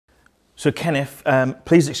So Kenneth,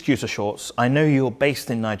 please excuse the shorts. I know you're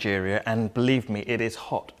based in Nigeria, and believe me, it is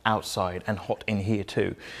hot outside and hot in here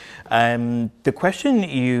too. The question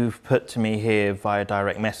you've put to me here via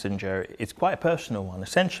direct messenger is quite a personal one.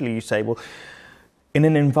 Essentially, you say, well, in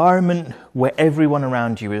an environment where everyone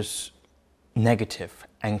around you is negative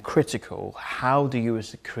and critical, how do you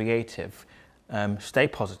as a creative stay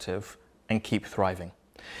positive and keep thriving?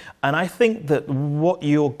 And I think that what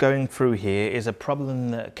you're going through here is a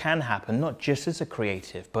problem that can happen not just as a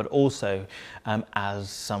creative, but also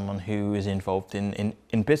as someone who is involved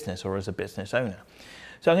in business or as a business owner.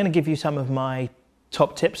 So I'm going to give you some of my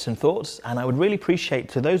top tips and thoughts, and I would really appreciate,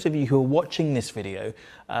 to those of you who are watching this video,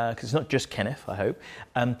 because it's not just Kenneth, I hope,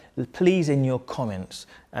 please in your comments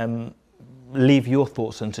leave your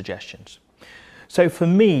thoughts and suggestions. So for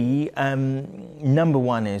me, number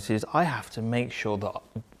one is I have to make sure that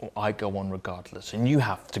I go on regardless, and you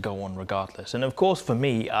have to go on regardless. And of course, for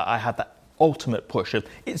me, I have that ultimate push of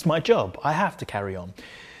it's my job, I have to carry on.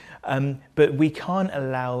 But we can't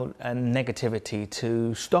allow negativity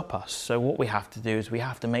to stop us. So what we have to do is we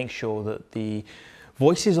have to make sure that the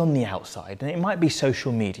voices on the outside, and it might be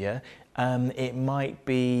social media, it might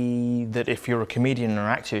be that if you're a comedian or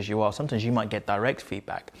actor as you are, sometimes you might get direct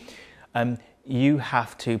feedback. You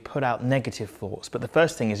have to put out negative thoughts, but the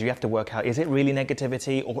first thing is you have to work out, is it really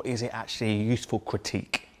negativity or is it actually a useful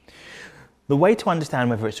critique? The way to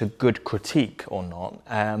understand whether it's a good critique or not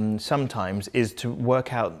sometimes is to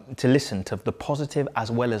work out, to listen to the positive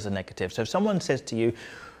as well as the negative. So if someone says to you,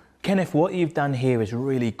 Kenneth, what you've done here is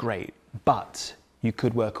really great, but you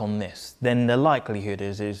could work on this, then the likelihood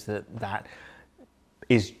is that that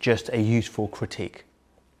is just a useful critique.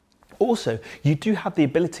 Also, you do have the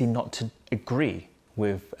ability not to agree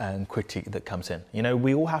with critique that comes in. You know,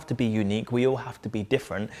 we all have to be unique, we all have to be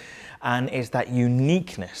different, and it's that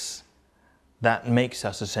uniqueness that makes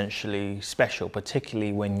us essentially special,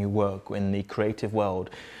 particularly when you work in the creative world.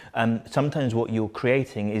 Sometimes what you're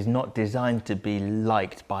creating is not designed to be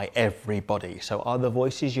liked by everybody. So are the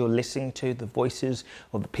voices you're listening to the voices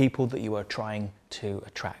of the people that you are trying to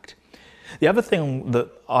attract? The other thing that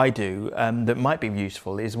I do that might be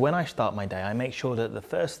useful is when I start my day, I make sure that the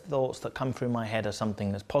first thoughts that come through my head are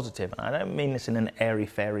something that's positive. And I don't mean this in an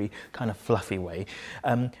airy-fairy kind of fluffy way,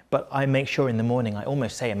 but I make sure in the morning I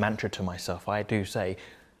almost say a mantra to myself. I do say,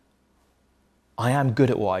 I am good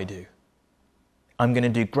at what I do. I'm going to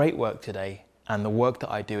do great work today, and the work that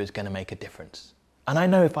I do is going to make a difference. And I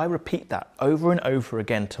know if I repeat that over and over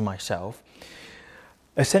again to myself,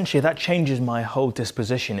 essentially that changes my whole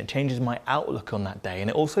disposition, it changes my outlook on that day, and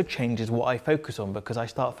it also changes what I focus on, because I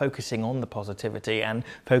start focusing on the positivity and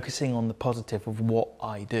focusing on the positive of what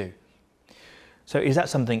I do. So is that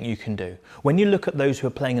something you can do? When you look at those who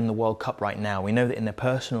are playing in the World Cup right now, we know that in their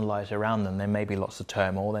personal lives around them, there may be lots of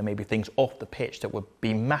turmoil, there may be things off the pitch that would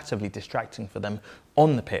be massively distracting for them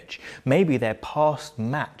on the pitch. Maybe their past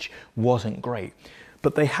match wasn't great,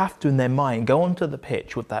 but they have to, in their mind, go onto the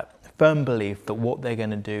pitch with that firm belief that what they're going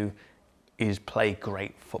to do is play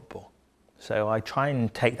great football. So I try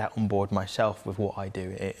and take that on board myself with what I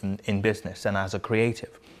do in business and as a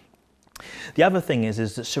creative. The other thing is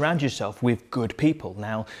that surround yourself with good people.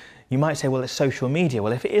 Now, you might say, well, it's social media.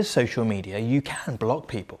 Well, if it is social media, you can block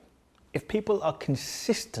people. If people are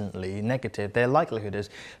consistently negative, their likelihood is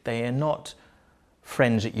they are not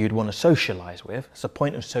friends that you'd want to socialize with. So the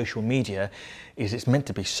point of social media is it's meant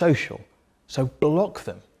to be social. So block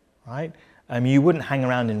them. Right? You wouldn't hang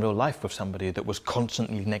around in real life with somebody that was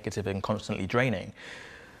constantly negative and constantly draining.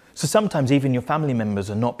 So sometimes even your family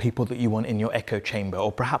members are not people that you want in your echo chamber,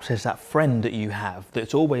 or perhaps there's that friend that you have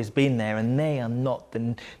that's always been there and they are not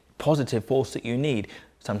the positive force that you need.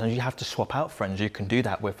 Sometimes you have to swap out friends. You can do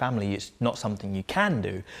that with family. It's not something you can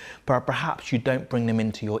do, but perhaps you don't bring them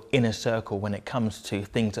into your inner circle when it comes to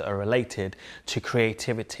things that are related to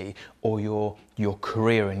creativity or your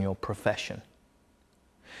career and your profession.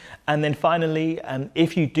 And then finally,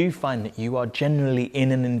 if you do find that you are generally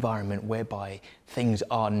in an environment whereby things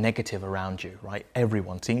are negative around you, right?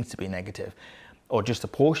 Everyone seems to be negative, or just a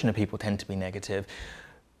portion of people tend to be negative.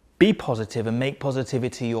 Be positive and make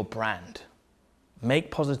positivity your brand.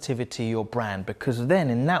 Make positivity your brand, because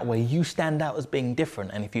then in that way you stand out as being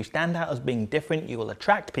different. And if you stand out as being different, you will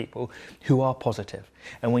attract people who are positive.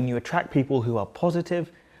 And when you attract people who are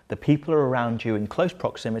positive, the people around you in close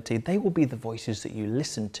proximity, they will be the voices that you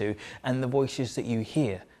listen to and the voices that you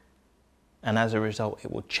hear. And as a result,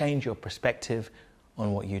 it will change your perspective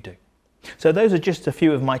on what you do. So those are just a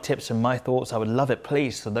few of my tips and my thoughts. I would love it,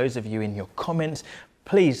 please, for those of you in your comments,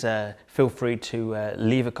 please feel free to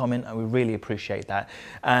leave a comment. I would really appreciate that.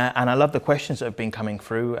 And I love the questions that have been coming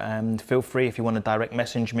through. Feel free, if you want to direct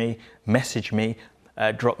message me,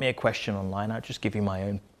 drop me a question online. I'll just give you my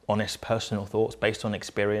own honest personal thoughts based on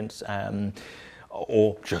experience,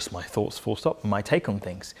 or just my thoughts, full stop, my take on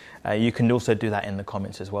things. You can also do that in the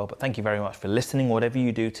comments as well. But thank you very much for listening. Whatever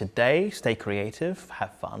you do today, stay creative,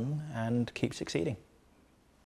 have fun, and keep succeeding.